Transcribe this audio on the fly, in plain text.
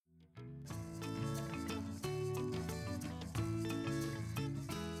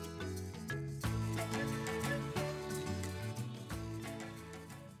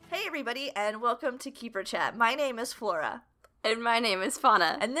everybody, and welcome to Keeper Chat. My name is Flora. And my name is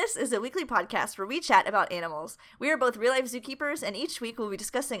Fauna. And this is a weekly podcast where we chat about animals. We are both real-life zookeepers, and each week we'll be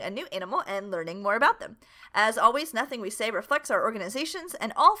discussing a new animal and learning more about them. As always, nothing we say reflects our organizations,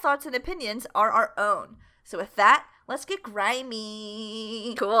 and all thoughts and opinions are our own. So with that, let's get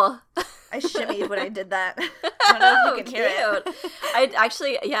grimy. Cool. I shimmied when I did that. I don't know if you can hear it. I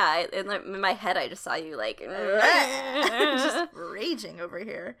actually, in my head I just saw you like... just raging over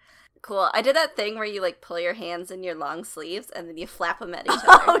here. Cool. I did that thing where you like pull your hands in your long sleeves and then you flap them at each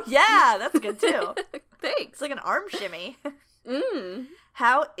other. Oh yeah, that's good too. Thanks. It's like an arm shimmy. Mm.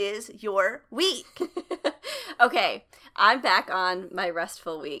 How is your week? Okay, I'm back on my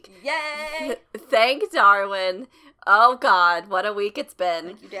restful week. Yay! Thank Darwin. Oh God, what a week it's been.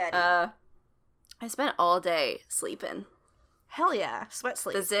 Thank you, Daddy. I spent all day sleeping. Hell yeah, sweat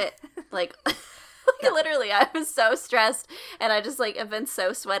sleep. Is it like? Literally, I was so stressed, and I just, like, have been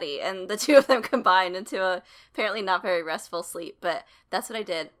so sweaty, and the two of them combined into a apparently not very restful sleep, but that's what I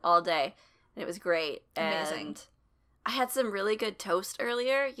did all day, and it was great. Amazing. And I had some really good toast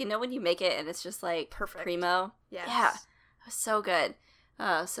earlier. You know when you make it, and it's just, like, perfect. Primo? Yes. Yeah, it was so good.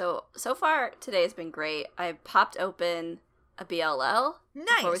 So far, today has been great. I popped open a BLL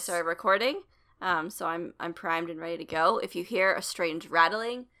before we started recording, so I'm primed and ready to go. If you hear a strange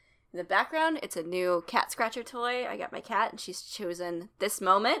rattling in the background, it's a new cat scratcher toy. I got my cat, and she's chosen this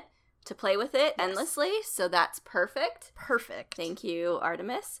moment to play with it endlessly, so that's perfect. Perfect. Thank you,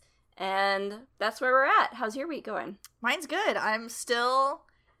 Artemis. And that's where we're at. How's your week going? Mine's good. I'm still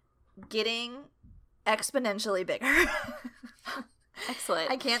getting exponentially bigger. Excellent.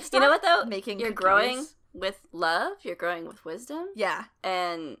 I can't stop. You know what, though? Making You're cookies. growing with love. You're growing with wisdom. Yeah.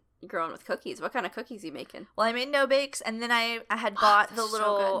 And you're growing with cookies. What kind of cookies are you making? Well, I made no bakes, and then I had bought the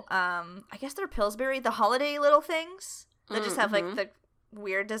little, so I guess they're Pillsbury, the holiday little things that just have, like, the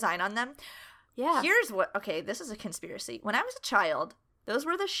weird design on them. Yeah. Here's what, okay, this is a conspiracy. When I was a child, those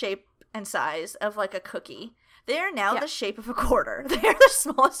were the shape and size of, like, a cookie. They are now the shape of a quarter. They are the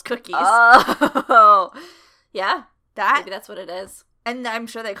smallest cookies. Oh. Yeah. Maybe that's what it is. And I'm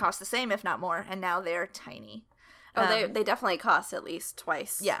sure they cost the same, if not more, and now they're tiny. Oh, they definitely cost at least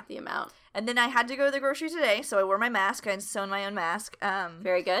twice the amount. And then I had to go to the grocery today, so I wore my mask. I sewn my own mask.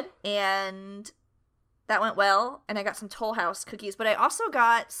 Very good. And that went well, and I got some Toll House cookies, but I also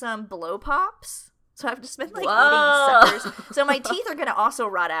got some Blow Pops, so I have to spend, like, eating suckers. So my teeth are going to also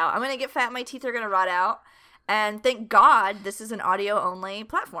rot out. I'm going to get fat, my teeth are going to rot out, and thank God this is an audio-only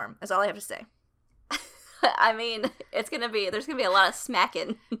platform, is all I have to say. I mean, there's going to be a lot of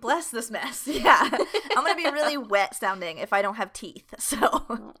smacking. Bless this mess. Yeah. I'm going to be really wet sounding if I don't have teeth. So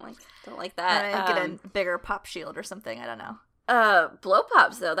don't like that. I'm going to get a bigger pop shield or something. I don't know. Blow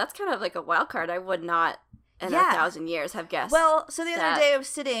Pops, though, that's kind of like a wild card. I would not in 1,000 years have guessed. Well, so the other day I was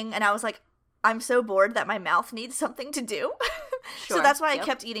sitting and I was like, I'm so bored that my mouth needs something to do. Sure. So that's why I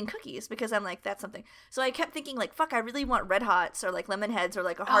kept eating cookies, because I'm like, that's something. So I kept thinking, like, fuck, I really want Red Hots or, like, Lemon Heads or,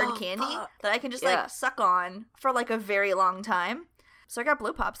 like, a hard candy that I can just, like, suck on for, like, a very long time. So I got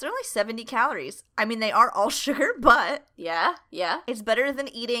Blow Pops. They're only 70 calories. I mean, they are all sugar, but yeah, it's better than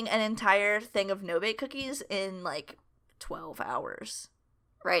eating an entire thing of no-bake cookies in, like, 12 hours.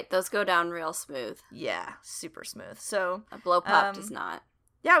 Right, those go down real smooth. Yeah, super smooth. So a Blow Pop does not.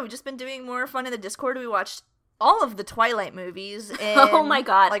 Yeah, we've just been doing more fun in the Discord. We watched all of the Twilight movies in, oh my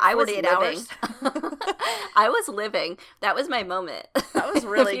God, like, 48 hours. I was living. That was my moment. That was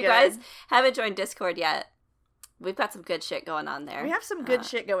really if good. you guys haven't joined Discord yet, we've got some good shit going on there. We have some good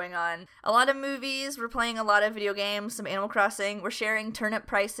shit going on. A lot of movies. We're playing a lot of video games, some Animal Crossing. We're sharing turnip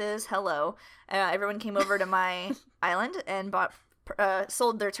prices. Hello. Everyone came over to my island and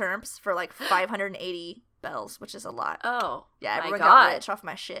sold their turnips for like 580 bells, which is a lot. Oh, yeah, everyone got rich off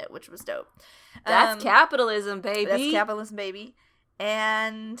my shit, which was dope. That's capitalism, baby. That's capitalism, baby.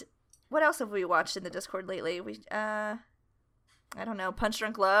 And what else have we watched in the Discord lately? I don't know, Punch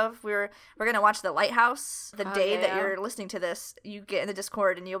Drunk Love. We're gonna watch The Lighthouse the day that you're listening to this. You get in the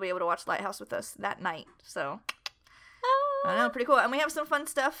Discord and you'll be able to watch Lighthouse with us that night. So I don't know, pretty cool. And we have some fun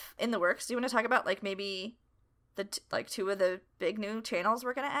stuff in the works. Do you want to talk about, like, maybe the two of the big new channels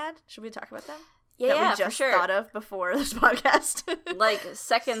we're gonna add? Should we talk about them? Yeah, that we just for sure. thought of before this podcast. Like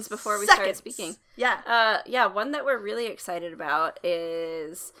seconds before we started speaking. Yeah. One that we're really excited about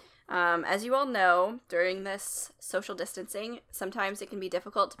is, as you all know, during this social distancing, sometimes it can be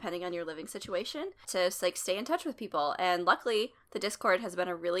difficult, depending on your living situation, to, like, stay in touch with people. And luckily, the Discord has been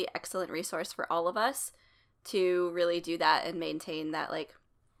a really excellent resource for all of us to really do that and maintain that, like,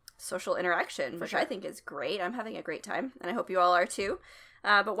 social interaction, which I think is great. I'm having a great time, and I hope you all are too.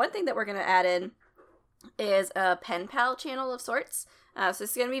 But one thing that we're going to add in is a pen pal channel of sorts. So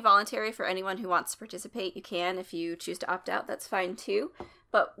this is going to be voluntary for anyone who wants to participate. You can. If you choose to opt out, that's fine too.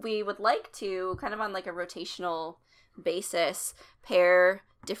 But we would like to, kind of on like a rotational basis, pair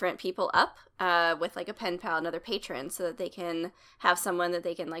different people up with like a pen pal, another patron, so that they can have someone that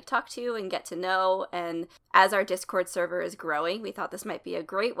they can like talk to and get to know. And as our Discord server is growing, we thought this might be a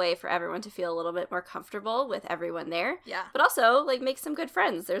great way for everyone to feel a little bit more comfortable with everyone there. Yeah. But also like make some good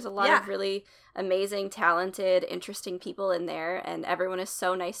friends. There's a lot of really amazing, talented, interesting people in there, and everyone is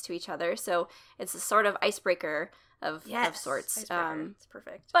so nice to each other. So it's a sort of icebreaker of sorts. It's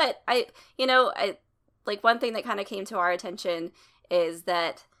perfect. But I like one thing that kind of came to our attention is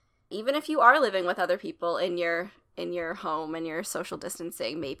that even if you are living with other people in your home and you're social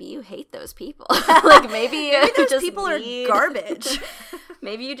distancing, maybe you hate those people. Like maybe those just people are garbage.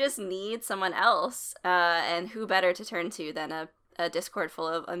 Maybe you just need someone else, and who better to turn to than a Discord full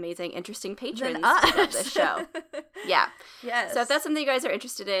of amazing, interesting patrons of this show. Yeah. Yes. So if that's something you guys are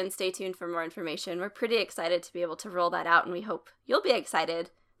interested in, stay tuned for more information. We're pretty excited to be able to roll that out, and we hope you'll be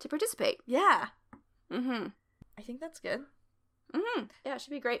excited to participate. Yeah. Mm-hmm. I think that's good. Mm-hmm. Yeah, it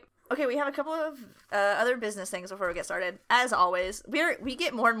should be great. Okay, we have a couple of other business things before we get started. As always, we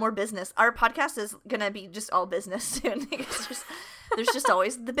get more and more business. Our podcast is gonna be just all business soon because there's just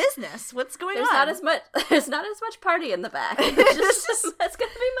always the business. What's going on? There's not as much party in the back. That's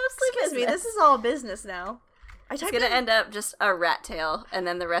gonna be mostly Excuse me, this is all business now. It's gonna end up just a rat tail, and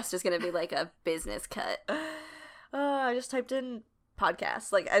then the rest is gonna be like a business cut. I just typed in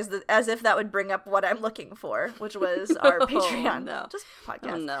podcast, like as if that would bring up what I'm looking for, which was our Patreon. No. Just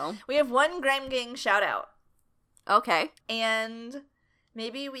podcast. Oh, no. We have one Grime Gang shout out. Okay. And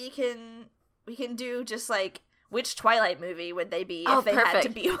maybe we can do just like which Twilight movie would they be if they had to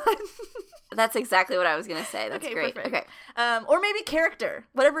be one. That's exactly what I was gonna say. That's great. Perfect. Okay. Or maybe character.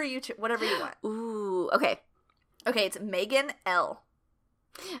 Whatever you want. Ooh, okay. Okay, it's Megan L.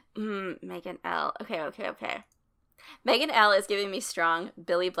 Megan L. Okay. Megan L is giving me strong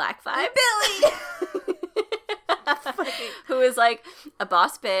Billy Black vibes. Billy! Who is like a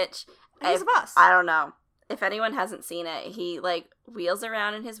boss bitch. He's a boss. I don't know. If anyone hasn't seen it, he like wheels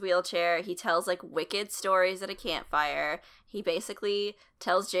around in his wheelchair. He tells like wicked stories at a campfire. He basically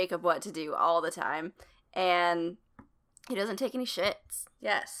tells Jacob what to do all the time. And he doesn't take any shits.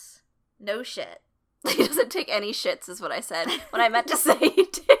 Yes. No shit. He doesn't take any shits is what I said. When I meant to say he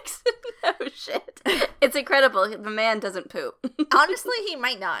takes no shit. It's incredible. The man doesn't poop. Honestly, he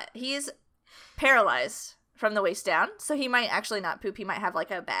might not. He's paralyzed from the waist down, so he might actually not poop. He might have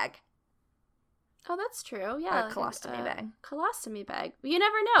like a bag. Oh, that's true. Yeah. A colostomy bag. Colostomy bag. You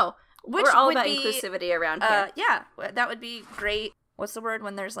never know. Which we're all about inclusivity around here. Yeah, that would be great. What's the word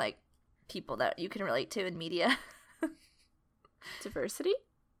when there's like people that you can relate to in media? Diversity?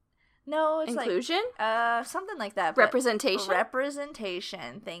 No, it's inclusion? Like something like that. Representation.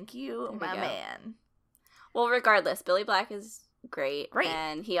 Representation. Thank you, my man. Well, regardless, Billy Black is great. Right.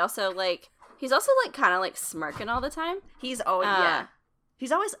 And he's also kind of like smirking all the time. He's always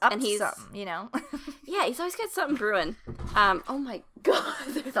he's always up and to something, you know. Yeah, he's always got something brewing. Oh my god,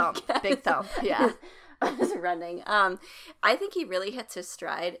 big thump. Yeah. I was running. I think he really hits his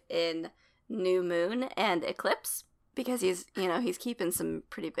stride in New Moon and Eclipse. Because he's keeping some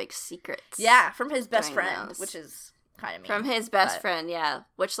pretty big secrets. Yeah, from his best friend, which is kind of mean. From his best friend, yeah.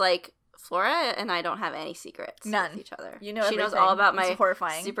 Which, like, Flora and I don't have any secrets. None. With each other. You know she everything. knows all about my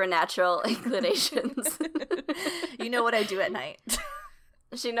horrifying supernatural inclinations. You know what I do at night.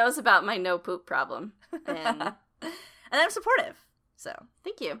 She knows about my no poop problem. And I'm supportive. So.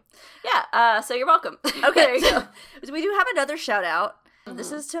 Thank you. Yeah, so you're welcome. Okay. There you go. We do have another shout out.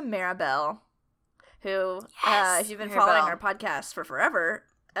 This is to Maribel. Who, if you've been following our podcast for forever...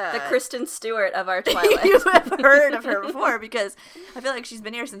 the Kristen Stewart of our Twilight. You have heard of her before, because I feel like she's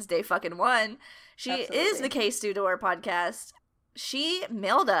been here since day fucking one. She is the case due to our podcast. She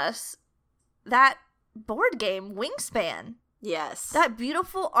mailed us that board game, Wingspan. Yes. That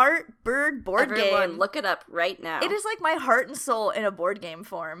beautiful art bird board game. Everyone, look it up right now. It is like my heart and soul in a board game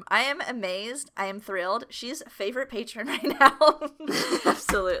form. I am amazed. I am thrilled. She's favorite patron right now.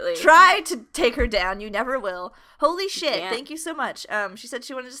 Absolutely. Try to take her down. You never will. Holy shit. Thank you so much. She said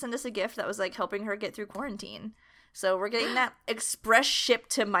she wanted to send us a gift that was like helping her get through quarantine. So we're getting that express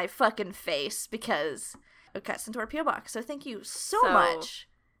shipped to my fucking face because it got sent to our P.O. box. So thank you so much.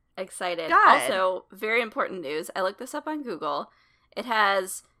 Excited. God. Also, very important news. I looked this up on Google. It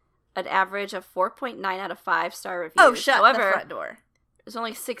has an average of 4.9 out of 5 star reviews. Oh, shut However, the front door. There's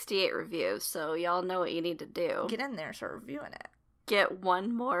only 68 reviews, so y'all know what you need to do. Get in there and start reviewing it. Get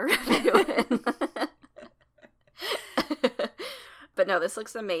one more review in. But no, this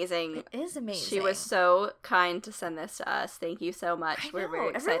looks amazing. It is amazing. She was so kind to send this to us. Thank you so much. We're very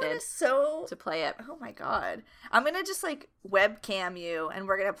excited to play it. Oh my god. I'm going to just like webcam you and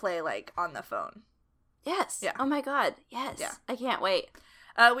we're going to play like on the phone. Yes. Yeah. Oh my god. Yes. Yeah. I can't wait.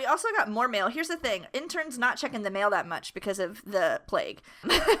 We also got more mail. Here's the thing. Interns not checking the mail that much because of the plague.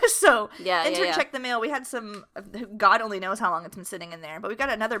 So, intern checked the mail. We had some, God only knows how long it's been sitting in there, but we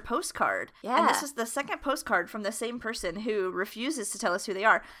got another postcard. Yeah. And this is the second postcard from the same person who refuses to tell us who they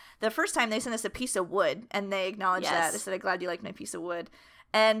are. The first time they sent us a piece of wood, and they acknowledged that. They said, I'm glad you like my piece of wood.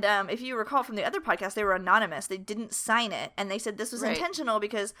 And if you recall from the other podcast, they were anonymous. They didn't sign it. And they said this was intentional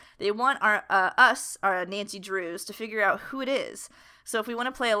because they want our Nancy Drews, to figure out who it is. So if we want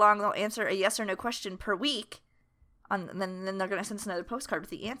to play along, they'll answer a yes or no question per week. And then they're going to send us another postcard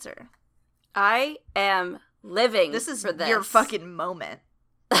with the answer. I am living this is for this. Your fucking moment.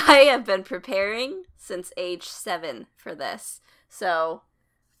 I have been preparing since age 7 for this. So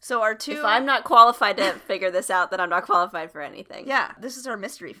our two... If I'm not qualified to figure this out, then I'm not qualified for anything. Yeah, this is our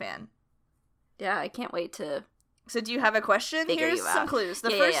mystery fan. Yeah, I can't wait to... So do you have a question? Here's some clues.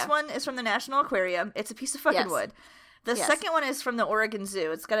 The first one is from the National Aquarium. It's a piece of fucking wood. The second one is from the Oregon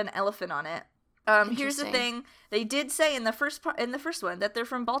Zoo. It's got an elephant on it. Here's the thing. They did say in the first one that they're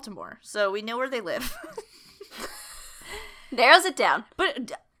from Baltimore. So we know where they live. Narrows it down.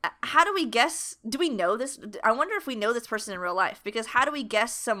 But how do we guess? Do we know this? I wonder if we know this person in real life. Because how do we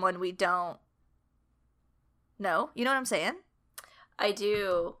guess someone we don't know? You know what I'm saying? I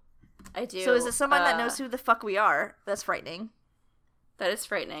do. So is it someone that knows who the fuck we are? That's frightening. That is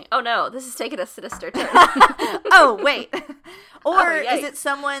frightening. Oh no, this is taking a sinister turn. Oh, wait. Or is it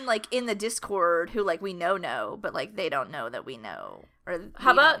someone like in the Discord who like we know, but like they don't know that we know? Or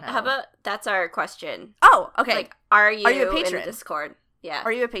how about that's our question. Oh, okay. Like, are you a patron in the Discord? Yeah.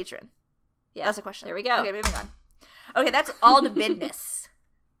 Are you a patron? Yeah. That's a question. There we go. Okay, moving on. Okay, that's all the business.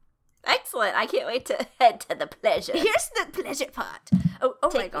 Excellent. I can't wait to head to the pleasure. Here's the pleasure part. Oh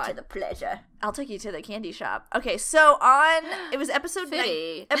my god. Take me to the pleasure. I'll take you to the candy shop. Okay, so it was episode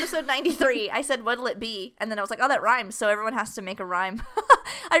 93. I said, what'll it be? And then I was like, oh, that rhymes. So everyone has to make a rhyme.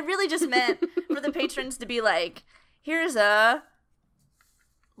 I really just meant for the patrons to be like, here's a,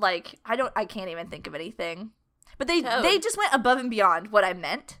 like, I can't even think of anything. But they just went above and beyond what I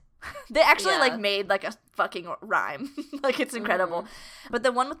meant. They actually like made like a fucking rhyme. Like, it's incredible. But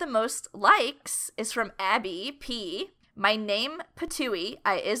the one with the most likes is from Abby P. My name Patooey,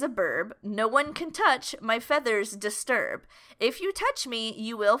 I is a burb. No one can touch, my feathers disturb. If you touch me,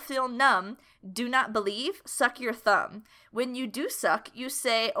 you will feel numb. Do not believe, suck your thumb. When you do suck, you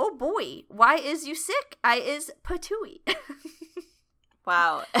say, oh boy, why is you sick? I is Patooey.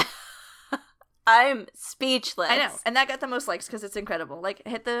 Wow. I'm speechless. I know, and that got the most likes because it's incredible. Like,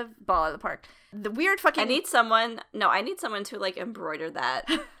 hit the ball out of the park. The weird fucking... I need someone to, like, embroider that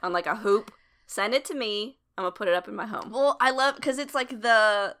on, like, a hoop. Send it to me. I'm gonna put it up in my home. Well, I love... Because it's, like,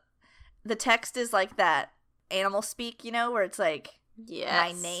 the text is, like, that animal speak, you know, where it's, like,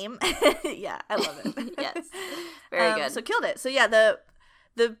 my name. Yeah, I love it. Yes. Very good. So, killed it. So, yeah, the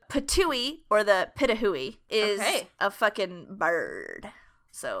Patooey, or the Pitahooey, is a fucking bird.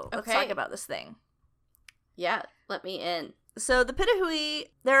 So let's talk about this thing. Yeah, let me in. So the Pitahooey,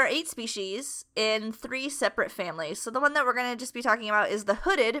 there are 8 species in 3 separate families. So the one that we're going to just be talking about is the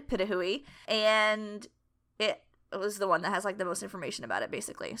hooded Pitahooey, and it was the one that has like the most information about it,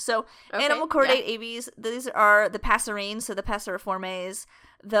 basically. So animal chordate aves, these are the passerines, so the Passeriformes.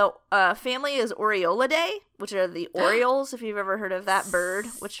 The family is Oriolidae, which are the Orioles, if you've ever heard of that bird,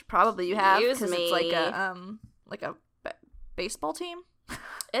 which probably you have, because it's like a baseball team.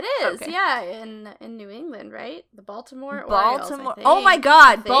 It is, yeah, in New England, right? The Baltimore Orioles, I think. Oh my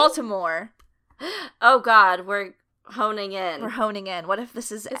god, Baltimore. Oh god, we're honing in. What if this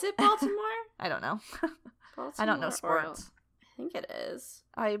is... Is it Baltimore? I don't know. Baltimore I don't know sports. Orioles. I think it is.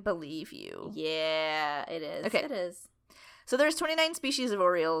 I believe you. Yeah, it is. Okay. It is. So there's 29 species of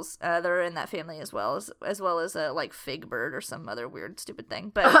Orioles that are in that family as well as a like fig bird or some other weird stupid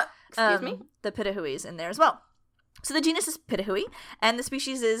thing. But excuse me? The Pitahooey's in there as well. So the genus is Pitahooey, and the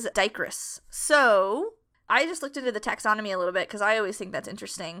species is Dicrus. So I just looked into the taxonomy a little bit because I always think that's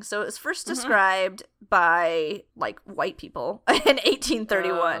interesting. So it was first described by like white people in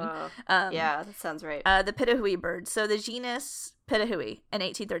 1831. Yeah, that sounds right. The Pitahooey bird. So the genus Pitahooey in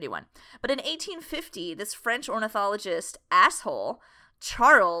 1831. But in 1850, this French ornithologist asshole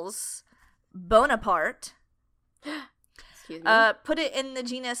Charles Bonaparte excuse me, put it in the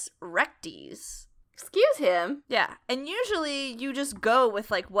genus Rectes. Excuse him. Yeah, and usually you just go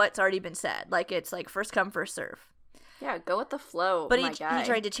with like what's already been said, like it's like first come first serve. Yeah, go with the flow. But he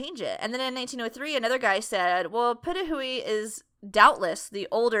tried to change it, and then in 1903, another guy said, "Well, Pitahooey is doubtless the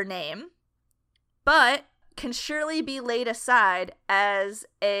older name, but can surely be laid aside as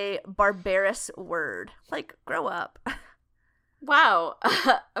a barbarous word. Like, grow up. Wow.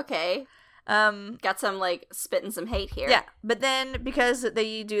 Okay. Got some, like, spitting some hate here. Yeah, but then because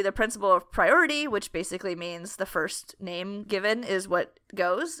they do the principle of priority, which basically means the first name given is what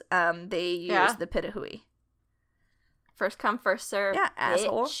goes, they use the Pitahui. First come, first serve. Yeah,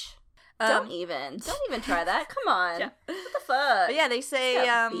 asshole. Don't even try that. Come on. Yeah. What the fuck? But yeah, they say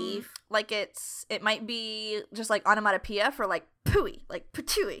like it might be just like onomatopoeia for like pooey, like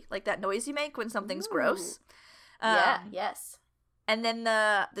patooey, like that noise you make when something's gross. Yes. And then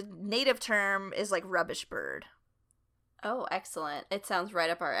the native term is like rubbish bird. Oh, excellent. It sounds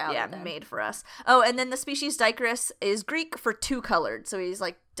right up our alley. Yeah, then. Made for us. Oh, and then the species Dichorus is Greek for two-colored, so he's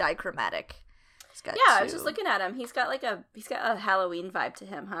like dichromatic. I was just looking at him. He's got a Halloween vibe to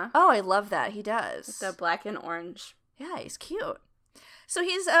him, huh? Oh, I love that. He does. The black and orange. Yeah, he's cute. So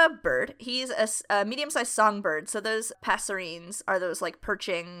he's a bird. He's a medium-sized songbird. So those passerines are those like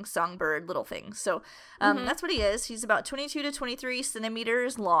perching songbird little things. So that's what he is. He's about 22 to 23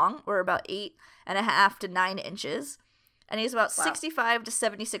 centimeters long, or about 8.5 to 9 inches. And he's about 65 to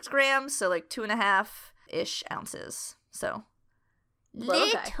 76 grams, so like 2.5-ish ounces. So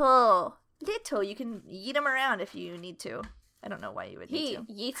little. You can yeet him around if you need to. I don't know why you would need to.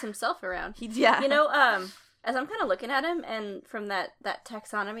 He yeets himself around. Yeah. You know, as I'm kind of looking at him, and from that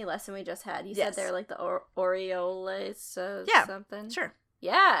taxonomy lesson we just had, you said they're like the Orioles something. Sure.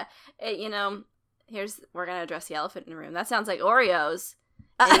 Yeah. We're going to address the elephant in the room. That sounds like Oreos.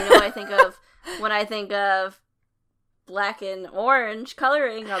 And you know what I think of when I think of black and orange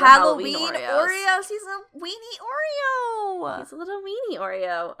coloring of Halloween Oreos. He's a weenie Oreo. He's a little weenie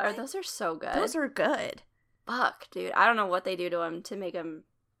Oreo. Those are so good. Those are good. Fuck, dude. I don't know what they do to them to make them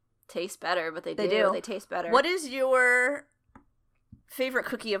taste better, but they do. They taste better. What is your favorite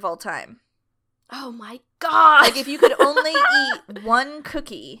cookie of all time? Oh my god! Like, if you could only eat one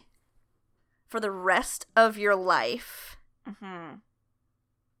cookie for the rest of your life. Mm-hmm.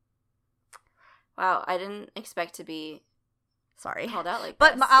 Wow, I didn't expect to be called out like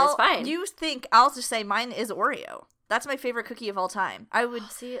but this. It's fine. I'll just say mine is Oreo. That's my favorite cookie of all time. I would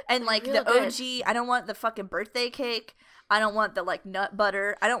and like the OG. Good. I don't want the fucking birthday cake. I don't want the like nut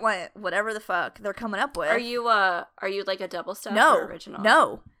butter. I don't want whatever the fuck they're coming up with. Are you like a double stuff or original?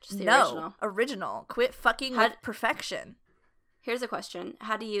 No, just the original. Quit fucking with perfection. Here's a question.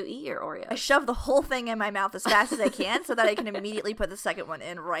 How do you eat your Oreos? I shove the whole thing in my mouth as fast as I can so that I can immediately put the second one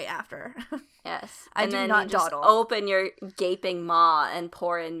in right after. Yes. I do not dawdle. Just open your gaping maw and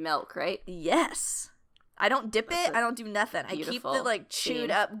pour in milk, right? Yes. I don't dip it. I don't do nothing. I keep the like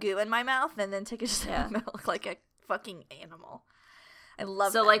chewed up goo in my mouth and then take a sip of milk like a fucking animal. I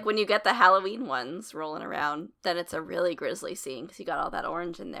love So like when you get the Halloween ones rolling around, then it's a really grisly scene because you got all that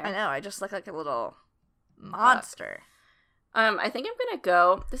orange in there. I know. I just look like a little monster. I think I'm gonna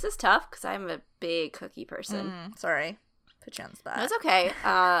go. This is tough because I'm a big cookie person. Sorry, put you on the spot. That's okay.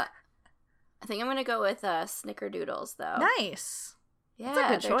 I think I'm gonna go with Snickerdoodles though. Nice. Yeah, that's a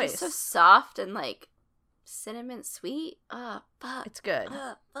good they're choice. Just so soft and like cinnamon sweet. Fuck. It's good.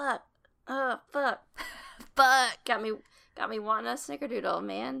 Fuck. Got me wanting a Snickerdoodle,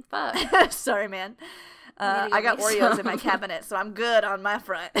 man. Fuck. Sorry, man. I got Oreos in my cabinet, so I'm good on my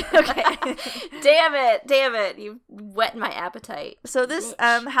front. Okay. Damn it. You whet my appetite. So this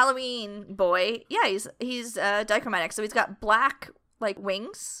Halloween boy, he's dichromatic. So he's got black like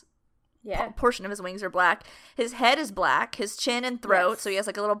wings. Yeah. Portion of his wings are black. His head is black. His chin and throat. Yes. So he has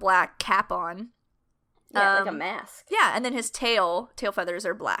like a little black cap on. Yeah, like a mask. Yeah, and then his tail feathers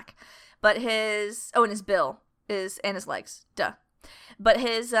are black. But and his bill and his legs. Duh. But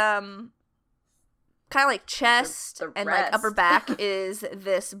his kind of like chest the and like upper back is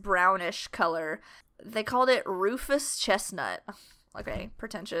this brownish color. They called it Rufus chestnut. Okay,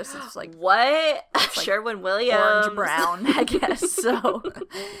 pretentious. It's like what? It's like Sherwin-Williams, orange brown, I guess. So,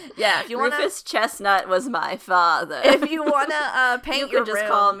 yeah, if you want Rufus Chestnut was my father. If you want to paint your room, just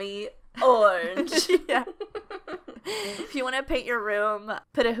call me Orange. Yeah. If you want to paint your room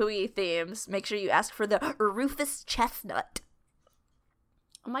Pitahui themes, make sure you ask for the Rufus Chestnut.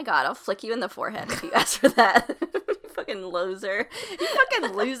 Oh my god, I'll flick you in the forehead if you ask for that. You fucking loser. You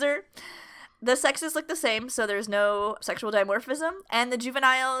fucking loser. The sexes look the same, so there's no sexual dimorphism. And the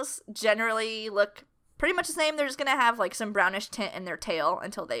juveniles generally look pretty much the same. They're just going to have like some brownish tint in their tail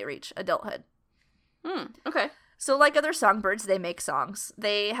until they reach adulthood. Okay. So like other songbirds, they make songs.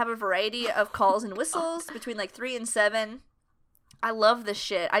 They have a variety of calls and whistles between like 3 and 7. I love this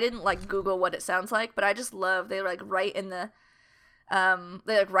shit. I didn't like Google what it sounds like, but I just love, they like write in the...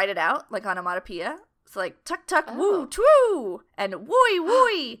 they like write it out like onomatopoeia, It's like tuck tuck woo twoo and wooey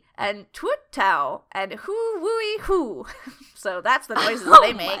wooey and twoot tow and hoo wooey hoo. So that's the noises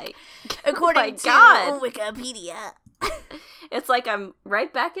they make, according to Wikipedia. It's like I'm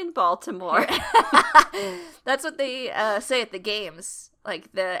right back in Baltimore. That's what they say at the games. Like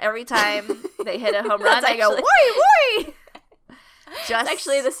every time they hit a home run, they go wooey wooey. That's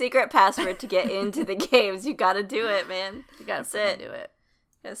actually the secret password to get into the games. You gotta do it, man. You gotta do it.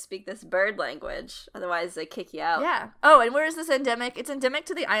 You gotta speak this bird language. Otherwise, they kick you out. Yeah. Oh, and where is this endemic? It's endemic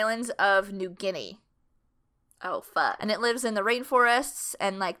to the islands of New Guinea. Oh, fuck. And it lives in the rainforests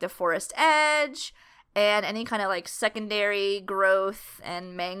and, like, the forest edge and any kind of, like, secondary growth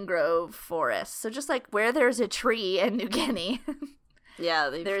and mangrove forests. So just, like, where there's a tree in New Guinea. Yeah,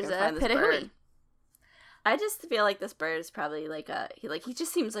 there's a Pitahui. I just feel like this bird is probably he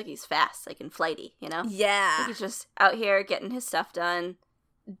just seems like he's fast, like and flighty, you know? Yeah. Like he's just out here getting his stuff done,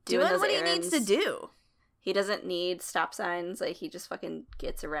 doing what errands. He needs to do. He doesn't need stop signs, like he just fucking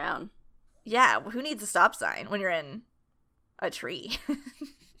gets around. Yeah, who needs a stop sign when you're in a tree?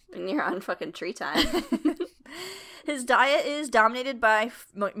 When you're on fucking tree time. His diet is dominated by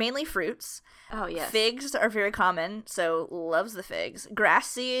mainly fruits. Oh, yes. Figs are very common, so loves the figs. Grass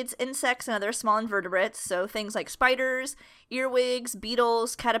seeds, insects, and other small invertebrates, so things like spiders, earwigs,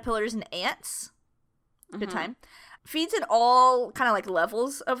 beetles, caterpillars, and ants. Good time. Feeds in all kind of like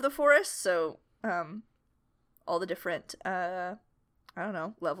levels of the forest, so all the different I don't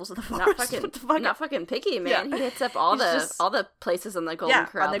know, levels of the forest. Not fucking picky, man. Yeah. He hits up all the places on the Golden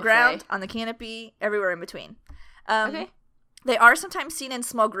Corral on the ground, on the canopy, everywhere in between. Okay. They are sometimes seen in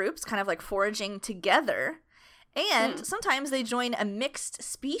small groups, kind of like foraging together, and sometimes they join a mixed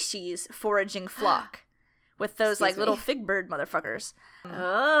species foraging flock with those little fig bird motherfuckers.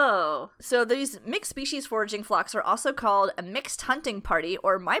 Oh. So these mixed species foraging flocks are also called a mixed hunting party,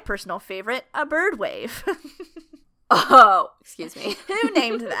 or my personal favorite, a bird wave. Oh, excuse me. Who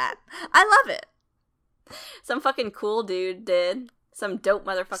named that? I love it. Some fucking cool dude did. Some dope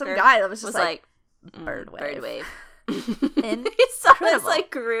motherfucker. Some guy that was just like bird wave. Bird wave. He saw this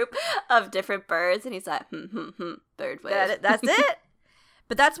group of different birds, and he's like, bird wave. That's it.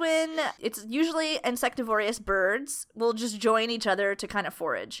 But that's when it's usually insectivorous birds will just join each other to kind of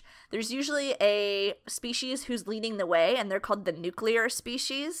forage. There's usually a species who's leading the way, and they're called the nuclear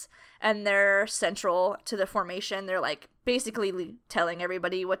species, and they're central to the formation. They're like basically telling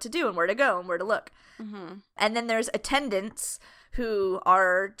everybody what to do and where to go and where to look. Mm-hmm. And then there's attendants who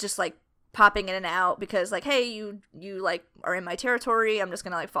are just like popping in and out because like, hey, you like are in my territory. I'm just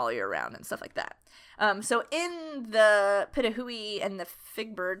gonna like follow you around and stuff like that. So in the Pitahui and the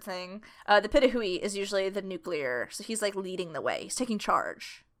fig bird thing, the Pitahui is usually the nuclear. So he's like leading the way. He's taking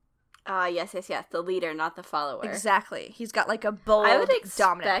charge. Yes. The leader, not the follower. Exactly. He's got like a bold,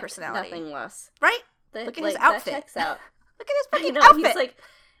 dominant personality. Nothing less. Right? Look at his outfit. That checks out. Look at his fucking outfit.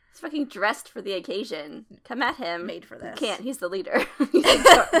 He's fucking dressed for the occasion. Come at him. Made for this. You can't. He's the leader. He's in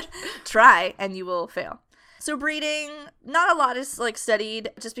charge. Try and you will fail. So breeding, not a lot is like studied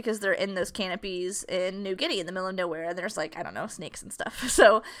just because they're in those canopies in New Guinea in the middle of nowhere, and there's like, I don't know, snakes and stuff.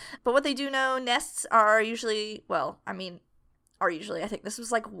 So, but what they do know, nests are usually, I think this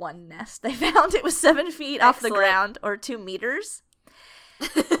was like one nest they found. It was 7 feet off the ground, or 2 meters.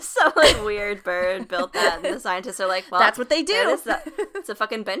 Some like weird bird built that, and the scientists are like, well, that's what they do. It's a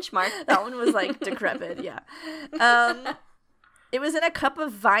fucking benchmark. That one was like decrepit, yeah. It was in a cup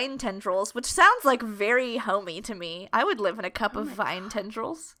of vine tendrils, which sounds like very homey to me. I would live in a cup of vine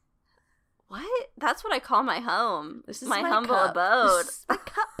tendrils. What? That's what I call my home. This is my humble cup. abode. This is my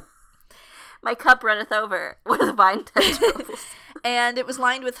cup. My cup runneth over with vine tendrils. And it was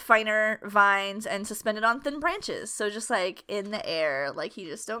lined with finer vines and suspended on thin branches. So just like in the air, like you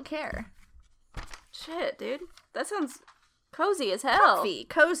just don't care. Shit, dude. That sounds cozy as hell. Comfy,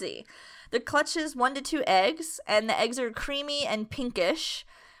 cozy. The clutches 1 to 2 eggs, and the eggs are creamy and pinkish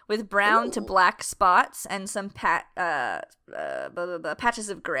with brown to black spots and some patches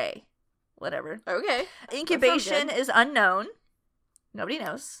of gray. Whatever. Okay. Incubation is unknown. Nobody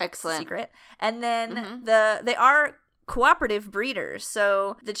knows. Excellent. Secret. And then they are cooperative breeders.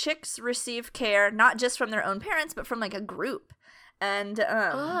 So the chicks receive care not just from their own parents, but from like a group. And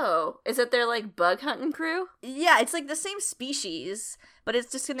is it their like bug hunting crew? Yeah, it's like the same species, but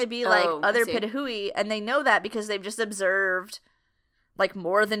it's just gonna be like other Pitahui, and they know that because they've just observed like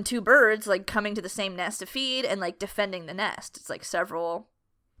more than 2 birds like coming to the same nest to feed and like defending the nest. It's like several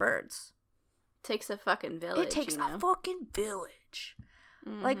birds. Takes a fucking village. It takes a fucking village.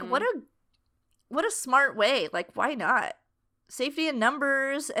 Mm-hmm. Like what a smart way. Like why not? Safety in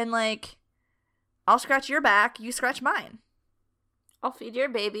numbers, and like I'll scratch your back, you scratch mine. I'll feed your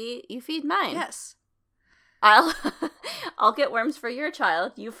baby, you feed mine. Yes. I'll get worms for your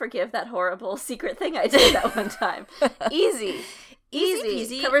child. You forgive that horrible secret thing I did that one time. Easy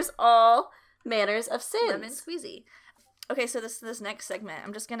peasy. Covers all manners of sins. Lemon squeezy. Okay, so this next segment,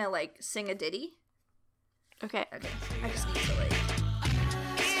 I'm just gonna like sing a ditty. Okay. I just need to like.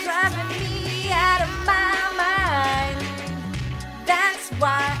 It's driving me out of my mind. That's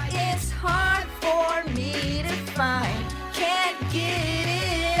why it's hard for me to find. Can't get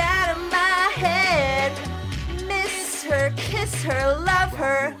it out of my head. Miss her, kiss her, love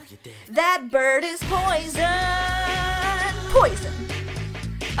her. That bird is poison.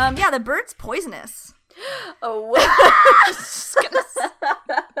 Yeah, the bird's poisonous. Oh, wow. I'm just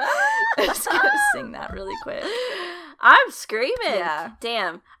gonna sing that really quick. I'm screaming. Yeah.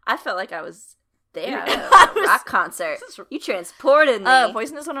 Damn. I felt like I was there at a rock concert. You transported me.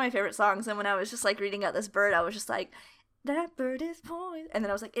 Poison is one of my favorite songs, and when I was just like reading out this bird, I was just like, that bird is poison. And then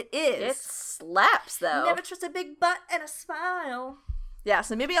I was like, it is. It slaps, though. Never trust a big butt and a smile. Yeah,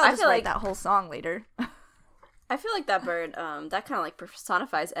 so maybe I'll just write that whole song later. I feel like that bird, that kind of like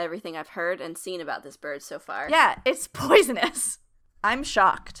personifies everything I've heard and seen about this bird so far. Yeah, it's poisonous. I'm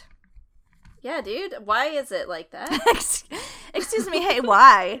shocked. Yeah, dude. Why is it like that? Excuse me, hey,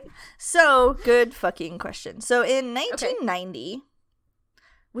 why? So, good fucking question. So, in 1990,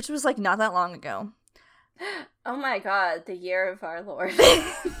 which was like not that long ago. Oh my god, the year of our Lord.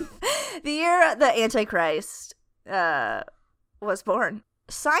 The year the Antichrist was born.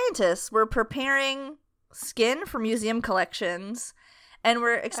 Scientists were preparing skin for museum collections and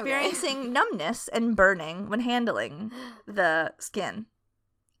were experiencing numbness and burning when handling the skin.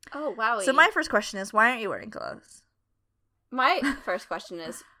 Oh, wow. So my first question is, why aren't you wearing gloves? My first question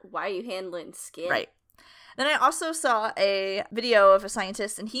is, why are you handling skin? Right. Then I also saw a video of a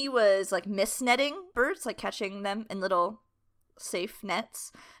scientist, and he was like misnetting birds, like catching them in little safe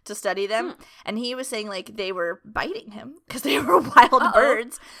nets to study them. And he was saying like they were biting him because they were wild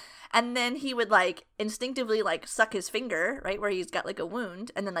birds. And then he would like instinctively like suck his finger, right, where he's got like a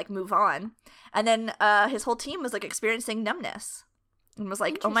wound, and then like move on. And then his whole team was like experiencing numbness and was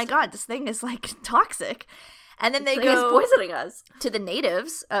like, oh my god, this thing is like toxic. And then they go poisoning us to the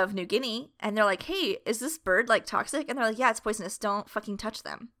natives of New Guinea, and they're like, hey, is this bird like toxic? And they're like, yeah, it's poisonous. Don't fucking touch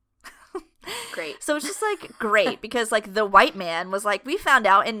them. Great. So it's just like great because like the white man was like, we found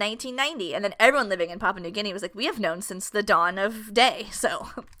out in 1990, and then everyone living in Papua New Guinea was like, we have known since the dawn of day. So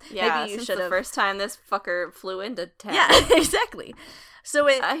yeah, maybe you should have. The first time this fucker flew into town. Yeah, exactly. So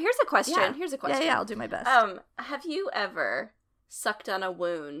here's a question. Yeah. Here's a question. Yeah, I'll do my best. Have you ever sucked on a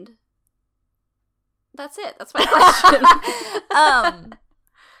wound? That's it. That's my question.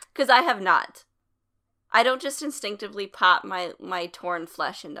 Because I have not. I don't just instinctively pop my torn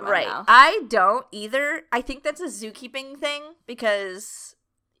flesh into my mouth. I don't either. I think that's a zookeeping thing because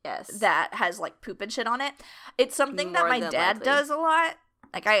that has like poop and shit on it. It's something that my dad does a lot.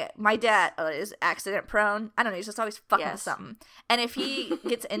 Like my dad is accident prone. I don't know. He's just always fucking with something. And if he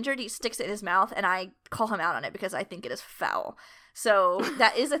gets injured, he sticks it in his mouth, and I call him out on it because I think it is foul. So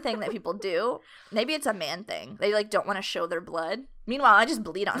that is a thing that people do. Maybe it's a man thing. They like don't want to show their blood. Meanwhile, I just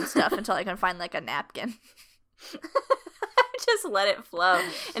bleed on stuff until I can find like a napkin. Just let it flow.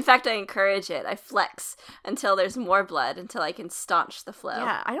 In fact, I encourage it. I flex until there's more blood until I can staunch the flow.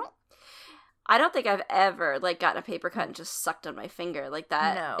 Yeah, I don't think I've ever like gotten a paper cut and just sucked on my finger. Like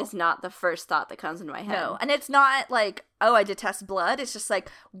that is not the first thought that comes into my head. No, and it's not like, oh, I detest blood. It's just like,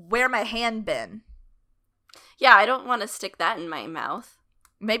 where my hand been? Yeah, I don't want to stick that in my mouth.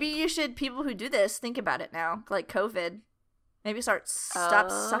 Maybe you should, people who do this, think about it now. Like COVID. Maybe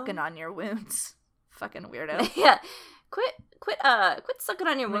stop sucking on your wounds. Fucking weirdo. Yeah. Quit sucking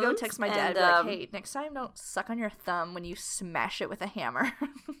on your wounds. I'm gonna go text my dad and be like, hey, next time don't suck on your thumb when you smash it with a hammer.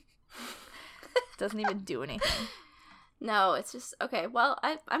 Doesn't even do anything. No, it's just, okay, well,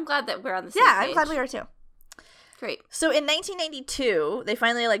 I'm glad that we're on the same page. I'm glad we are too. Great. So in 1992, they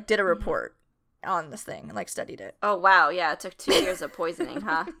finally like did a report on this thing and like studied it. Oh wow, yeah, it took 2 years of poisoning,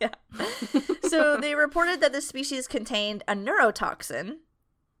 huh? Yeah. So they reported that the species contained a neurotoxin.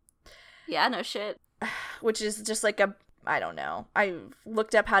 Yeah, no shit. Which is just like I don't know. I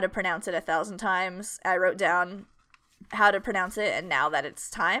looked up how to pronounce it 1,000 times. I wrote down how to pronounce it, and now that it's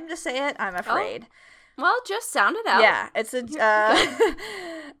time to say it, I'm afraid. Oh. Well, just sound it out. Yeah, it's a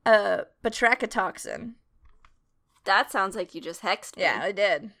batrachotoxin. That sounds like you just hexed me. Yeah, I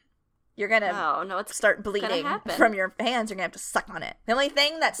did. You're gonna start bleeding from your hands. You're gonna have to suck on it. The only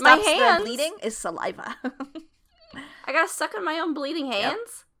thing that stops the bleeding is saliva. I gotta suck on my own bleeding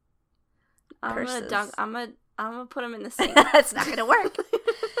hands? Yep. I'm gonna put them in the sink. That's not gonna work.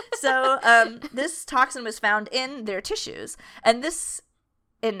 So, this toxin was found in their tissues, and this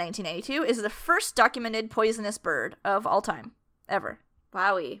in 1982 is the first documented poisonous bird of all time, ever.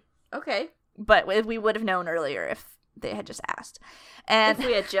 Wowie. Okay. But we would have known earlier if they had just asked. And if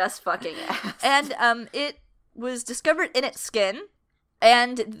we had just fucking asked. And it was discovered in its skin,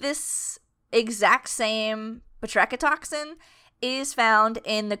 and this exact same batrachotoxin is found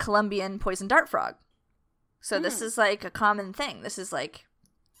in the Colombian poison dart frog. So this is like a common thing. This is like,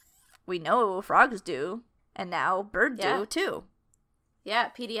 we know frogs do, and now bird do too. Yeah,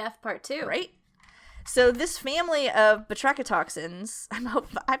 PDF part 2. Right? So this family of batrachotoxins,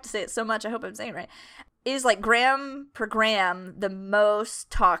 I have to say it so much, I hope I'm saying it right, is like gram per gram the most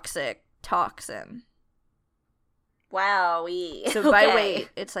toxic toxin. Wowie. So by weight,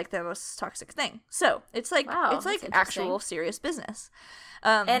 it's like the most toxic thing. So it's like actual serious business.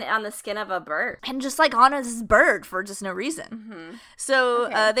 And on the skin of a bird. And just like on this bird for just no reason. Mm-hmm.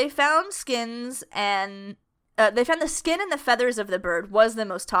 So they found skins and they found the skin and the feathers of the bird was the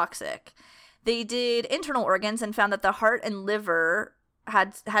most toxic. They did internal organs and found that the heart and liver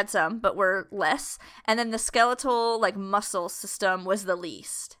had some, but were less. And then the skeletal like muscle system was the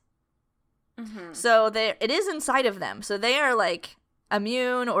least. Mm-hmm. So it is inside of them. So they are like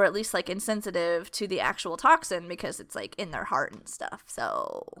immune or at least like insensitive to the actual toxin because it's like in their heart and stuff.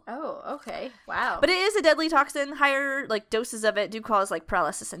 So okay. Wow. But it is a deadly toxin. Higher like doses of it do cause like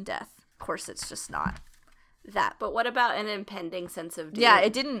paralysis and death. Of course, it's just not that. But what about an impending sense of doom? Yeah, I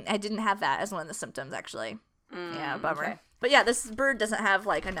didn't have that as one of the symptoms actually. Yeah, bummer. Okay. But yeah, this bird doesn't have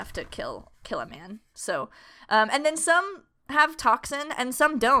like enough to kill a man. So and then some have toxin and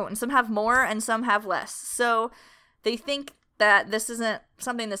some don't, and some have more and some have less. So they think that this isn't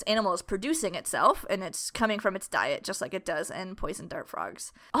something this animal is producing itself, and it's coming from its diet just like it does in poison dart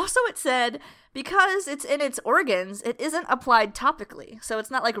frogs. Also, it said because it's in its organs, it isn't applied topically, so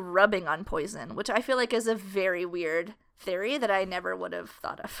it's not like rubbing on poison, which I feel like is a very weird theory that I never would have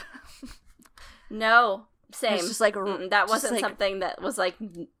thought of. No, same. It's just like that wasn't like, something that was like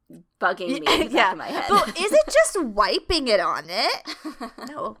bugging me in the back of my head. But is it just wiping it on it?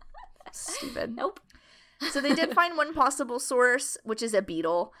 No. Stupid. Nope. So they did find one possible source, which is a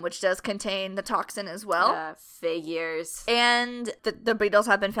beetle, which does contain the toxin as well. Figures. And the beetles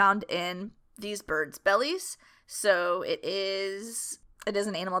have been found in these birds' bellies. So it is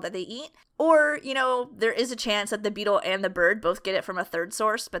an animal that they eat. Or, there is a chance that the beetle and the bird both get it from a third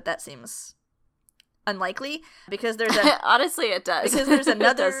source, but that seems unlikely because there's honestly it does because there's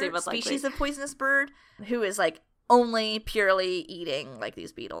another species of poisonous bird who is like only purely eating like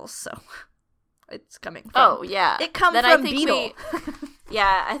these beetles, so it's coming from it comes then from beetle.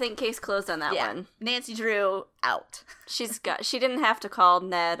 I think case closed on that one. Nancy Drew out. She didn't have to call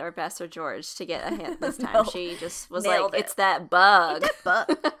Ned or Bess or George to get a hint this time. No. She just was nailed like, it's that bug.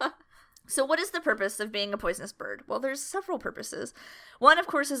 So what is the purpose of being a poisonous bird? Well, there's several purposes. One, of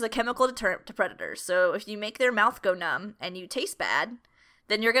course, is a chemical deterrent to predators. So if you make their mouth go numb and you taste bad,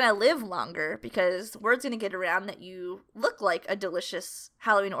 then you're going to live longer because word's going to get around that you look like a delicious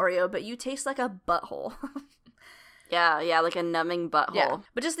Halloween Oreo, but you taste like a butthole. Yeah, like a numbing butthole. Yeah.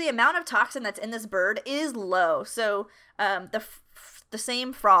 But just the amount of toxin that's in this bird is low. So the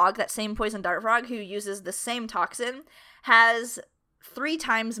same frog, that same poison dart frog who uses the same toxin, has 3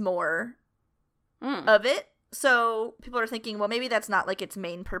 times more of it. So people are thinking, well, maybe that's not like its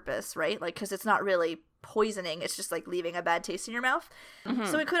main purpose, right? Like, because it's not really poisoning. It's just like leaving a bad taste in your mouth. Mm-hmm.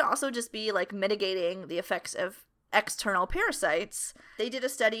 So it could also just be like mitigating the effects of external parasites. They did a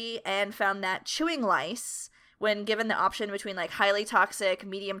study and found that chewing lice, when given the option between like highly toxic,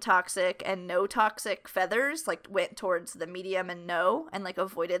 medium toxic, and no toxic feathers, like went towards the medium and no, and like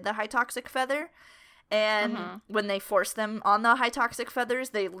avoided the high toxic feather. And when they forced them on the high toxic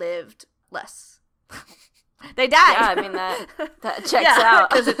feathers, they lived less. They died. Yeah, I mean that checks out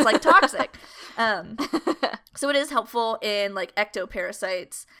because it's like toxic. So it is helpful in like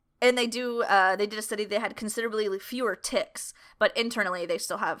ectoparasites, and they did a study. They had considerably fewer ticks, but internally they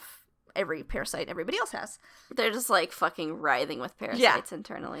still have every parasite everybody else has. They're just like fucking writhing with parasites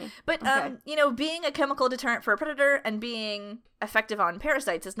internally. But being a chemical deterrent for a predator and being effective on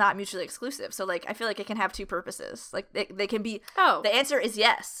parasites is not mutually exclusive. So like I feel like it can have 2 purposes. Like they can be. Oh, the answer is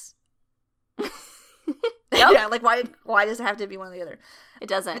yes. Yep. Yeah, like why does it have to be one or the other? It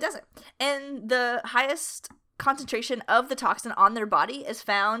doesn't. And the highest concentration of the toxin on their body is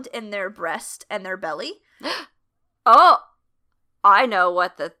found in their breast and their belly. Oh, I know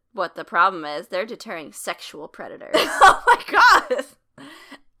what the problem is. They're deterring sexual predators. Oh my god!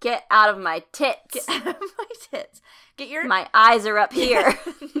 Get out of my tits. Get out of my tits. My eyes are up here.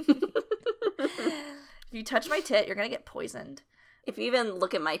 If you touch my tit, you're gonna get poisoned. If you even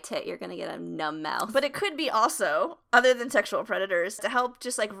look at my tit, you're gonna get a numb mouth. But it could be also, other than sexual predators, to help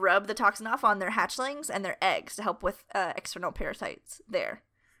just like rub the toxin off on their hatchlings and their eggs to help with external parasites there.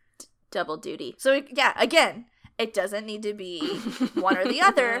 Double duty. So yeah, again, it doesn't need to be one or the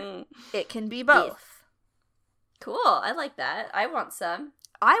other. It can be both. Yeah. Cool. I like that. I want some.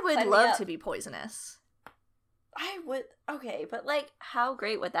 I would love to be poisonous. I would. Okay, but like, how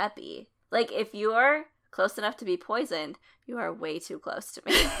great would that be? Like, if you're close enough to be poisoned, you are way too close to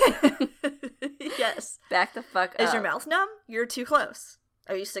me. Yes. Back the fuck up. Is your mouth numb? You're too close.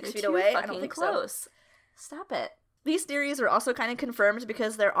 Are you 6 feet away? I don't think close. Stop it. These theories are also kind of confirmed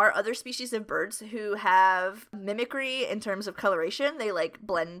because there are other species of birds who have mimicry in terms of coloration. They like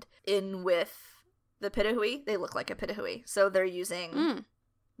blend in with the pitahui. They look like a pitahui. So they're using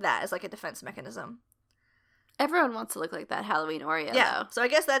that as like a defense mechanism. Everyone wants to look like that Halloween Oreo, though. So I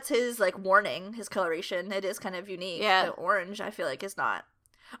guess that's his like warning, his coloration. It is kind of unique. Yeah. The orange, I feel like, is not.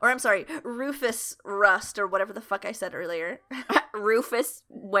 Or I'm sorry, Rufus Rust or whatever the fuck I said earlier. Rufus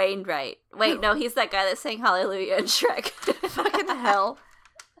Wainwright. Wait, no, he's that guy that sang Hallelujah in Shrek. Fucking hell.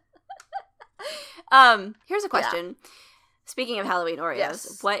 Here's a question. Yeah. Speaking of Halloween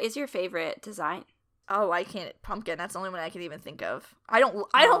Oreos, what is your favorite design? Oh, I can't. Pumpkin. That's the only one I can even think of. I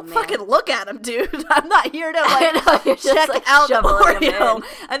don't fucking look at them, dude. I'm not here to like check out the Oreo.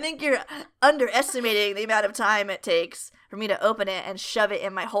 I think you're underestimating the amount of time it takes for me to open it and shove it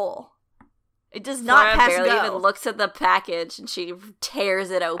in my hole. It does not pass go. Barely even looks at the package and she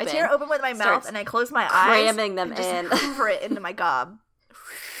tears it open. I tear it open with my mouth and I close my eyes, cramming them in, just hoover it into my gob.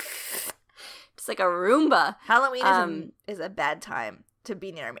 It's like a Roomba. Halloween is a bad time to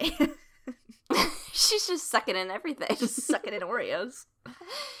be near me. She's just sucking in everything. Just sucking in Oreos.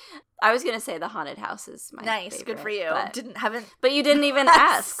 I was gonna say the haunted house is my nice, favorite, good for you. But you didn't even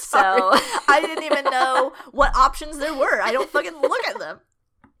ask, so I didn't even know what options there were. I don't fucking look at them.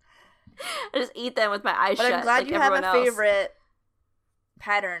 I just eat them with my eyes shut. But I'm glad like you have a else. favorite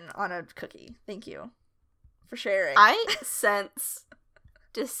pattern on a cookie. Thank you for sharing. I sense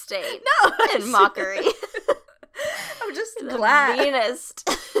disdain and mockery. I'm just glad. The meanest.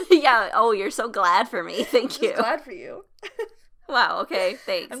 Yeah. Oh, you're so glad for me. Thank you. Glad for you. Wow. Okay.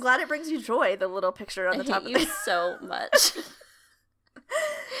 Thanks. I'm glad it brings you joy. The little picture on the top of it. I hate you so much.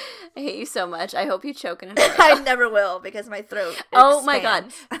 I hate you so much. I hope you choke in an Oreo. I never will because my throat. Oh my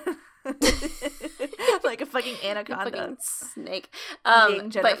god. Like a fucking anaconda. Fucking snake.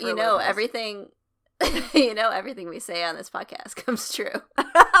 But you know everything. You know everything we say on this podcast comes true.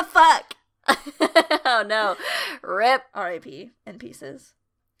 Fuck. Oh no. Rip. R.I.P. in pieces.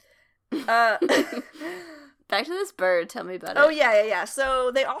 Back to this bird. Tell me about it. Oh, yeah.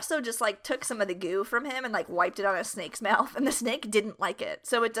 So they also just, like, took some of the goo from him and, like, wiped it on a snake's mouth, and the snake didn't like it.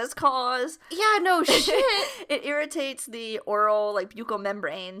 So it does cause... Yeah, no shit. It irritates the oral, like, buccal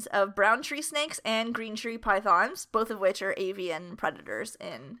membranes of brown tree snakes and green tree pythons, both of which are avian predators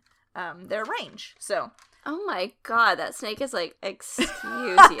in their range. So... Oh my god, that snake is like, excuse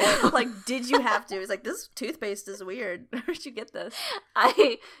you. Like, did you have to? It's like, this toothpaste is weird. Where'd you get this?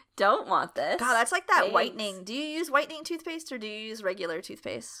 I don't want this. God, that's like that whitening. Do you use whitening toothpaste or do you use regular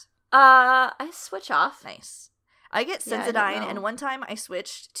toothpaste? I switch off. Nice. I get Sensodyne, and one time I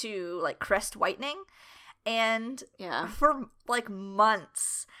switched to, like, Crest whitening, and for, like,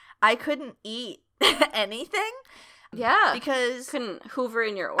 months, I couldn't eat anything. Yeah, because couldn't hoover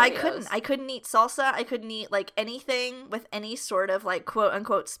in your Oreos. I couldn't eat salsa. I couldn't eat like anything with any sort of like quote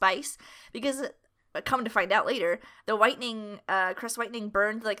unquote spice because come to find out later, the whitening, Crest whitening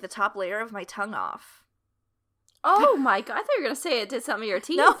burned like the top layer of my tongue off. Oh my god! I thought you were gonna say it did something to your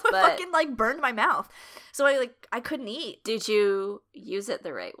teeth. No, but... it fucking like burned my mouth. So I couldn't eat. Did you use it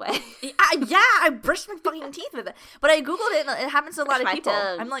the right way? I brushed my fucking teeth with it. But I googled it, and it happens to a lot of people.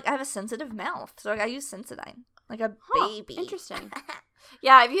 Tongue. I'm like, I have a sensitive mouth, so I use Sensodyne. Like a baby. Interesting.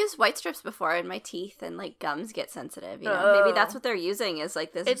 Yeah, I've used white strips before, and my teeth and like gums get sensitive. You know, maybe that's what they're using is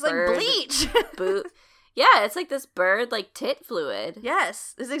like this. It's bird like bleach. Yeah, it's like this bird like tit fluid.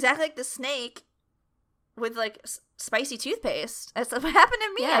 Yes, it's exactly like the snake with like spicy toothpaste. That's what happened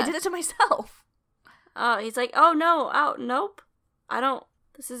to me. Yeah. I did it to myself. Oh, he's like, oh no, nope. I don't.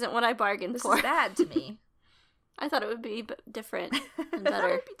 This isn't what I bargained for. This is bad to me. I thought it would be different and better.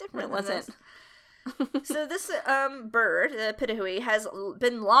 It would be different. It wasn't. So this bird, the pitahui, has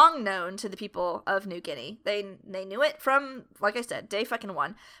been long known to the people of New Guinea. They knew it from, like I said, day fucking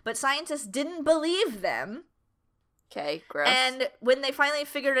one. But scientists didn't believe them. Okay, gross. And when they finally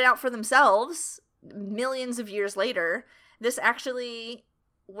figured it out for themselves, millions of years later, this actually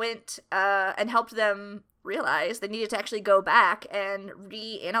went and helped them realize they needed to actually go back and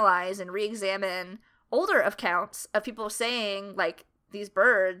reanalyze and re-examine older accounts of people saying, like, these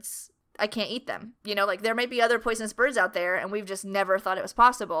birds, I can't eat them. You know, like, there might be other poisonous birds out there, and we've just never thought it was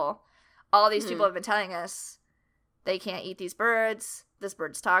possible. All these people have been telling us they can't eat these birds, this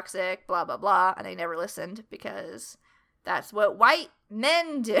bird's toxic, blah, blah, blah, and they never listened because that's what white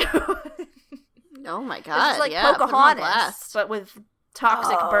men do. Oh my god, it's like Pocahontas, but with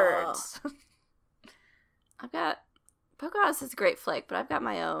toxic birds. Pocahontas is a great flick, but I've got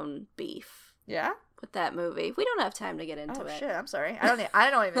my own beef. Yeah? With that movie. We don't have time to get into it. Oh shit, I'm sorry. I don't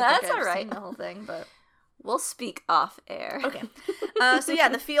even think I've seen the whole thing, but we'll speak off air. Okay. So yeah,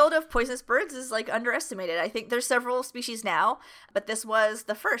 the field of poisonous birds is like underestimated. I think there's several species now, but this was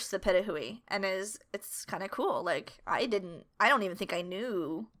the first, the pitahui, and it's kind of cool. Like I don't even think I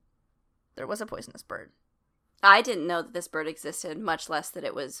knew there was a poisonous bird. I didn't know that this bird existed, much less that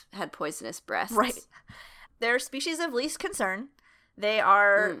it had poisonous breasts. Right. They're species of least concern. They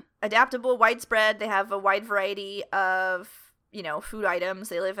are adaptable, widespread. They have a wide variety of, food items.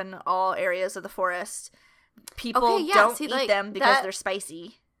 They live in all areas of the forest. People don't eat them because they're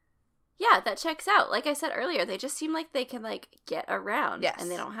spicy. Yeah, that checks out. Like I said earlier, they just seem like they can, like, get around. Yes.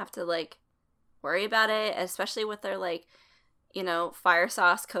 And they don't have to, like, worry about it, especially with their, like, fire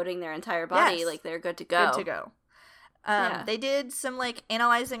sauce coating their entire body. Yes. Like, they're good to go. Good to go. They did some, like,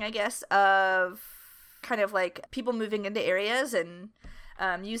 analyzing, I guess, of kind of, like, people moving into areas and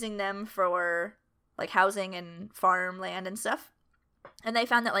using them for, like, housing and farmland and stuff. And they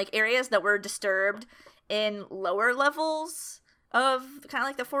found that, like, areas that were disturbed in lower levels of kind of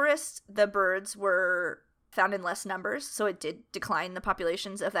like the forest, the birds were found in less numbers, so it did decline the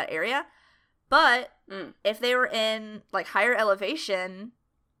populations of that area. But if they were in, like, higher elevation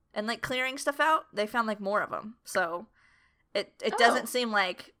and, like, clearing stuff out, they found, like, more of them. So it doesn't seem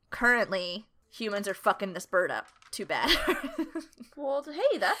like currently humans are fucking this bird up too bad. Well,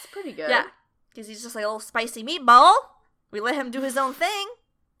 hey, that's pretty good. Yeah, because he's just like a little spicy meatball. We let him do his own thing.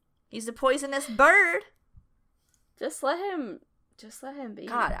 He's a poisonous bird. Just let him be.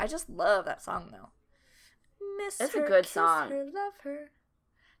 God, I just love that song, though. It's a good song. Her, love her.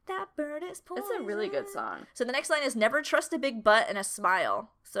 That bird is poison. It's a really good song. So the next line is never trust a big butt and a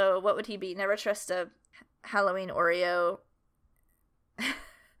smile. So what would he be? Never trust a Halloween Oreo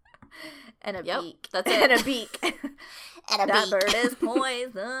and a beak. That's it. And a beak. And that bird is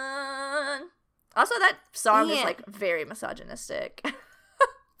poison. Also, that song is, like, very misogynistic.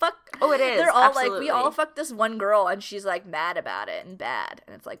 Fuck. Oh, it is. They're all absolutely. like, we all fucked this one girl, and she's, like, mad about it and bad.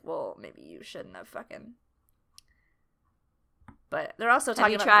 And it's like, well, maybe you shouldn't have fucking. But they're also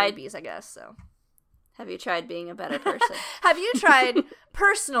talking about babies, I guess, so. Have you tried being a better person? Have you tried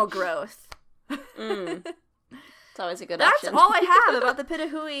personal growth? It's always a good option. That's all I have about the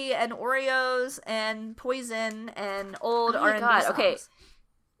pitahui and Oreos and poison and old R&B songs. Okay,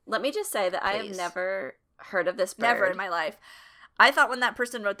 let me just say that I have never heard of this bird. Never in my life. I thought when that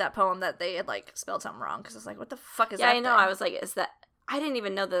person wrote that poem that they had, like, spelled something wrong, because I was like, what the fuck is that? Yeah, I know. I was like, is that... I didn't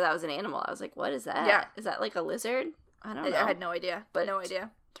even know that was an animal. I was like, what is that? Yeah. Is that, like, a lizard? I don't know. I had no idea. But no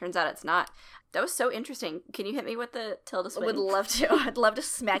idea. Turns out it's not. That was so interesting. Can you hit me with the Tilda Swinton? Would love to. I'd love to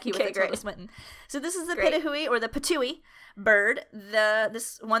smack you with the Tilda Swinton. So this is the pitahui, or the patui bird.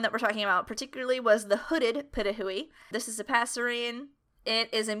 This one that we're talking about particularly was the hooded pitahui. This is a passerine.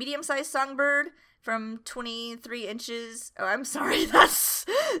 It is a medium-sized songbird from 23 inches. Oh, I'm sorry. That's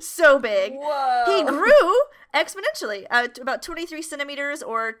so big. Whoa. He grew exponentially to about 23 centimeters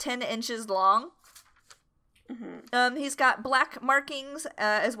or 10 inches long. Mm-hmm. He's got black markings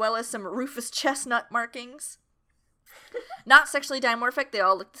as well as some Rufus chestnut markings. Not sexually dimorphic. They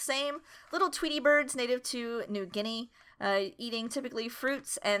all look the same. Little Tweety birds native to New Guinea, eating typically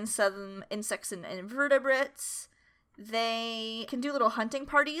fruits and some insects and invertebrates. They can do little hunting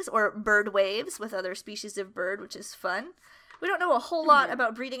parties or bird waves with other species of bird, which is fun. We don't know a whole lot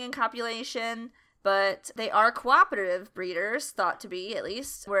about breeding and copulation, but they are cooperative breeders, thought to be at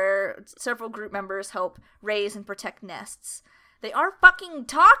least, where several group members help raise and protect nests. They are fucking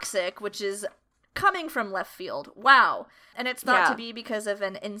toxic, which is coming from left field. Wow. And it's thought to be because of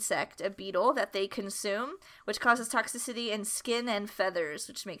an insect, a beetle, that they consume, which causes toxicity in skin and feathers,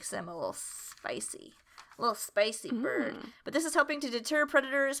 which makes them a little spicy. A little spicy bird. But this is helping to deter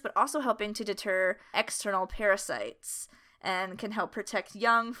predators, but also helping to deter external parasites, and can help protect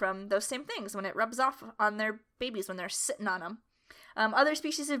young from those same things when it rubs off on their babies when they're sitting on them. Other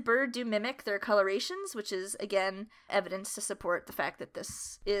species of bird do mimic their colorations, which is, again, evidence to support the fact that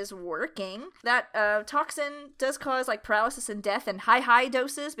this is working. That toxin does cause like paralysis and death in high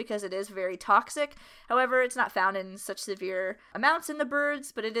doses because it is very toxic. However, it's not found in such severe amounts in the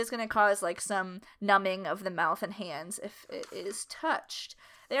birds, but it is going to cause like some numbing of the mouth and hands if it is touched.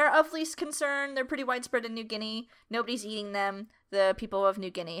 They are of least concern. They're pretty widespread in New Guinea. Nobody's eating them. The people of New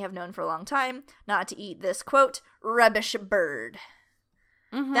Guinea have known for a long time not to eat this, quote, rubbish bird.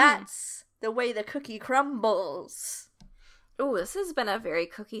 Mm-hmm. That's the way the cookie crumbles. Ooh, this has been a very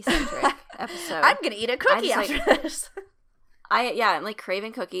cookie-centric episode. I'm gonna eat a cookie after this. I'm like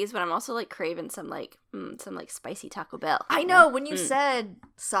craving cookies, but I'm also like craving some spicy Taco Bell. I know, when you said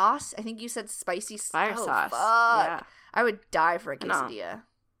sauce, I think you said spicy fire sauce. Fuck. Yeah. I would die for a quesadilla.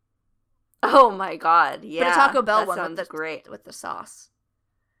 Oh my god, yeah. But a Taco Bell one sounds great with the sauce.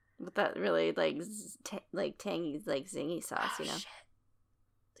 With that really like tangy, like zingy sauce, you know? Shit.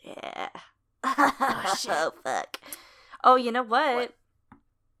 Yeah. Oh shit. Oh fuck. Oh, you know what?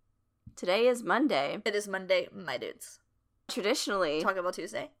 Today is Monday. It is Monday, my dudes. Traditionally, Taco Bell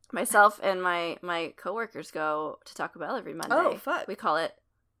Tuesday. Myself and my coworkers go to Taco Bell every Monday. Oh fuck. We call it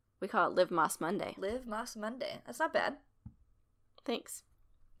Live Moss Monday. Live Moss Monday. That's not bad. Thanks.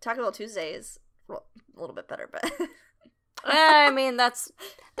 Taco Bell Tuesday is a little bit better, but I mean that's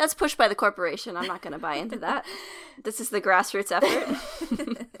pushed by the corporation. I'm not going to buy into that. This is the grassroots effort.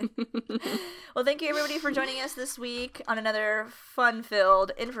 Well, thank you everybody for joining us this week on another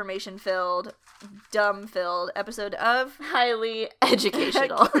fun-filled, information-filled, dumb-filled episode of Highly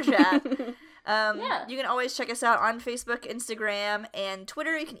Educational Keeper Chat. You can always check us out on Facebook, Instagram, and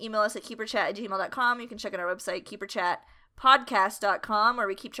Twitter. You can email us at keeperchat@gmail.com. You can check out our website, keeperchatpodcast.com, where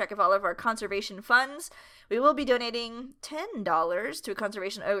we keep track of all of our conservation funds. We will be donating $10 to a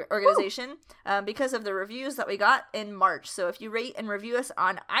conservation organization because of the reviews that we got in March. So if you rate and review us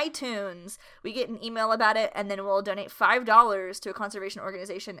on iTunes, we get an email about it, and then we'll donate $5 to a conservation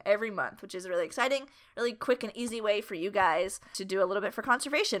organization every month, which is really exciting, really quick and easy way for you guys to do a little bit for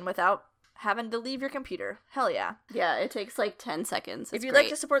conservation without having to leave your computer. Hell yeah. Yeah, it takes like 10 seconds. If you'd like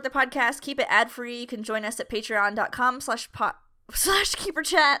to support the podcast, keep it ad-free, you can join us at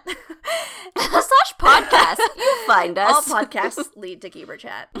patreon.com/keeperchat. /podcast. You find us. All podcasts lead to Keeper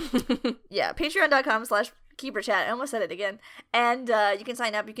Chat. Yeah, patreon.com/KeeperChat. I almost said it again. And you can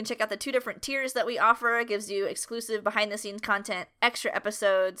sign up. You can check out the 2 different tiers that we offer. It gives you exclusive behind-the-scenes content, extra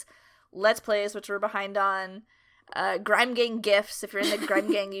episodes, Let's Plays, which we're behind on, Grime Gang gifts. If you're in the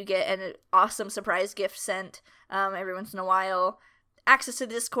Grime Gang, you get an awesome surprise gift sent every once in a while. Access to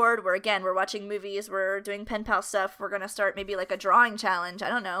Discord, where again we're watching movies, we're doing pen pal stuff. We're gonna start maybe like a drawing challenge. I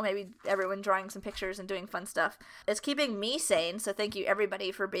don't know, maybe everyone drawing some pictures and doing fun stuff. It's keeping me sane, so thank you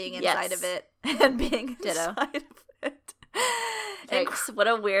everybody for being inside of it and being inside of it. Thanks. What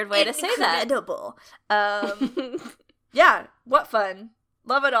a weird way to say that. Incredible. Yeah, what fun.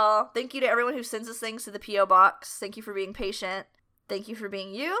 Love it all. Thank you to everyone who sends us things to the P.O. Box. Thank you for being patient. Thank you for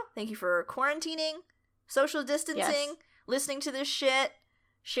being you. Thank you for quarantining, social distancing, listening to this shit,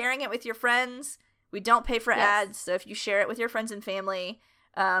 sharing it with your friends. We don't pay for ads, so if you share it with your friends and family,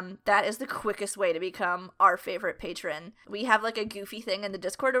 that is the quickest way to become our favorite patron. We have like a goofy thing in the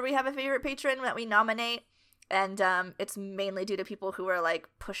Discord where we have a favorite patron that we nominate, and it's mainly due to people who are like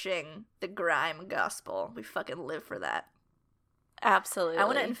pushing the grime gospel. We fucking live for that. Absolutely. I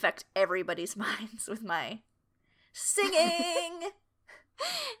want to infect everybody's minds with my singing.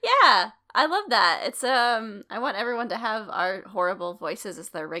 Yeah, I love that. It's I want everyone to have our horrible voices as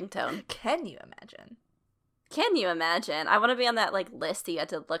their ringtone. Can you imagine? Can you imagine? I want to be on that like list you had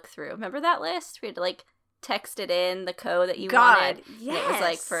to look through. Remember that list? We had to like text it in the code that you wanted. Yes. It was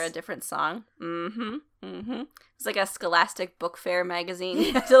like for a different song. It's like a Scholastic Book Fair magazine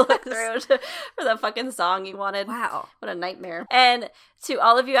you had to look through for the fucking song you wanted. Wow. What a nightmare. And to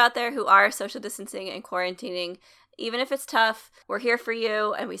all of you out there who are social distancing and quarantining, even if it's tough, we're here for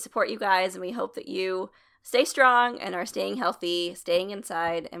you and we support you guys, and we hope that you stay strong and are staying healthy, staying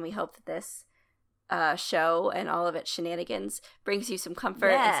inside, and we hope that this show and all of its shenanigans brings you some comfort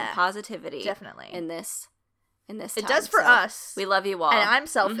and some positivity. Definitely. In this time. It does for us. We love you all. And I'm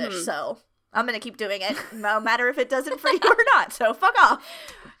selfish, so I'm going to keep doing it no matter if it doesn't for you or not. So fuck off.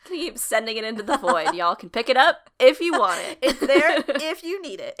 Keep sending it into the void. Y'all can pick it up if you want it. It's there if you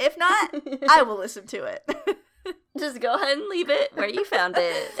need it. If not, I will listen to it. Just go ahead and leave it where you found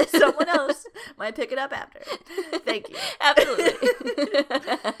it. Someone else might pick it up after. Thank you. Absolutely.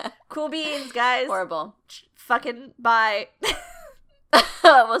 Cool beans, guys. Horrible. Fucking bye.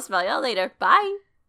 We'll smell y'all later. Bye.